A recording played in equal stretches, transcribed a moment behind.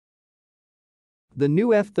The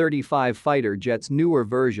new F-35 fighter jet's newer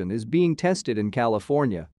version is being tested in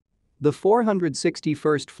California. The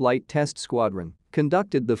 461st Flight Test Squadron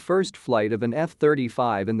conducted the first flight of an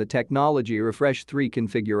F-35 in the Technology Refresh 3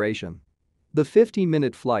 configuration. The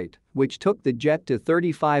 50-minute flight, which took the jet to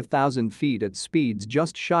 35,000 feet at speeds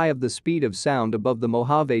just shy of the speed of sound above the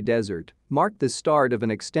Mojave Desert, marked the start of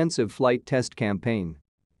an extensive flight test campaign.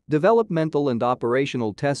 Developmental and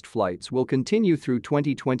operational test flights will continue through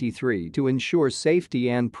 2023 to ensure safety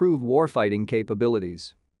and prove warfighting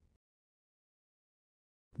capabilities.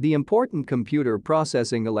 The important computer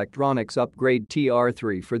processing electronics upgrade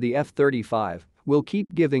TR-3 for the F-35 will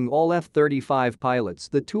keep giving all F-35 pilots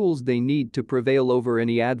the tools they need to prevail over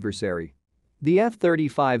any adversary. The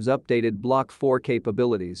F-35's updated Block 4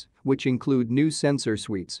 capabilities, which include new sensor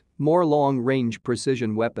suites, more long-range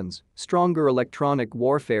precision weapons, stronger electronic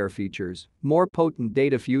warfare features, more potent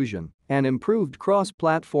data fusion, and improved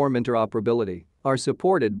cross-platform interoperability, are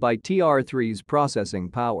supported by TR-3's processing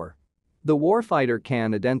power. The warfighter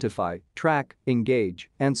can identify, track,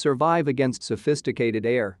 engage, and survive against sophisticated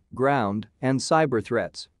air, ground, and cyber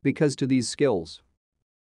threats because to these skills.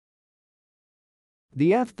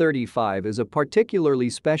 The F-35 is a particularly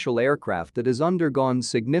special aircraft that has undergone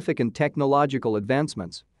significant technological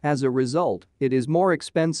advancements. As a result, it is more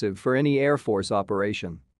expensive for any Air Force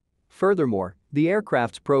operation. Furthermore, the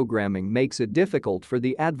aircraft's programming makes it difficult for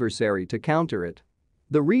the adversary to counter it.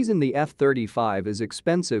 The reason the F-35 is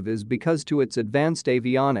expensive is because to its advanced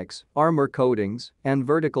avionics, armor coatings, and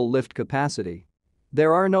vertical lift capacity.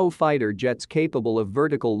 There are no fighter jets capable of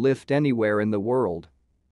vertical lift anywhere in the world.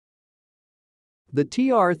 The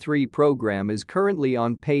TR-3 program is currently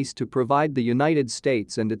on pace to provide the United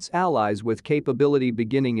States and its allies with capability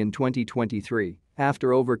beginning in 2023,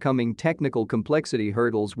 after overcoming technical complexity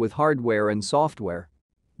hurdles with hardware and software.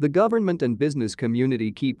 The government and business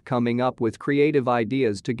community keep coming up with creative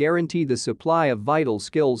ideas to guarantee the supply of vital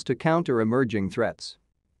skills to counter emerging threats.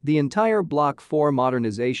 The entire Block 4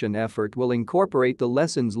 modernization effort will incorporate the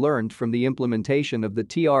lessons learned from the implementation of the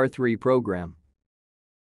TR-3 program.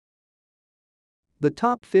 The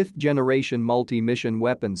top fifth-generation multi-mission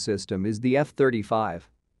weapon system is the F-35.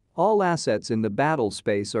 All assets in the battle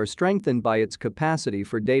space are strengthened by its capacity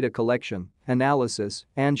for data collection, analysis,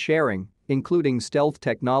 and sharing, including stealth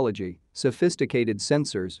technology, sophisticated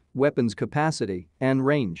sensors, weapons capacity, and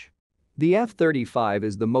range. The F-35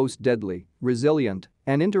 is the most deadly, resilient,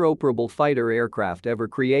 and interoperable fighter aircraft ever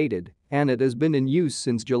created, and it has been in use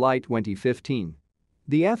since July 2015.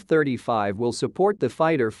 The F-35 will support the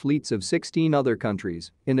fighter fleets of 16 other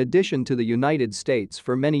countries, in addition to the United States,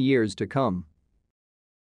 for many years to come.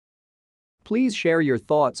 Please share your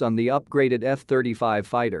thoughts on the upgraded F-35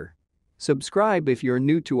 fighter. Subscribe if you're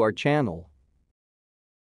new to our channel.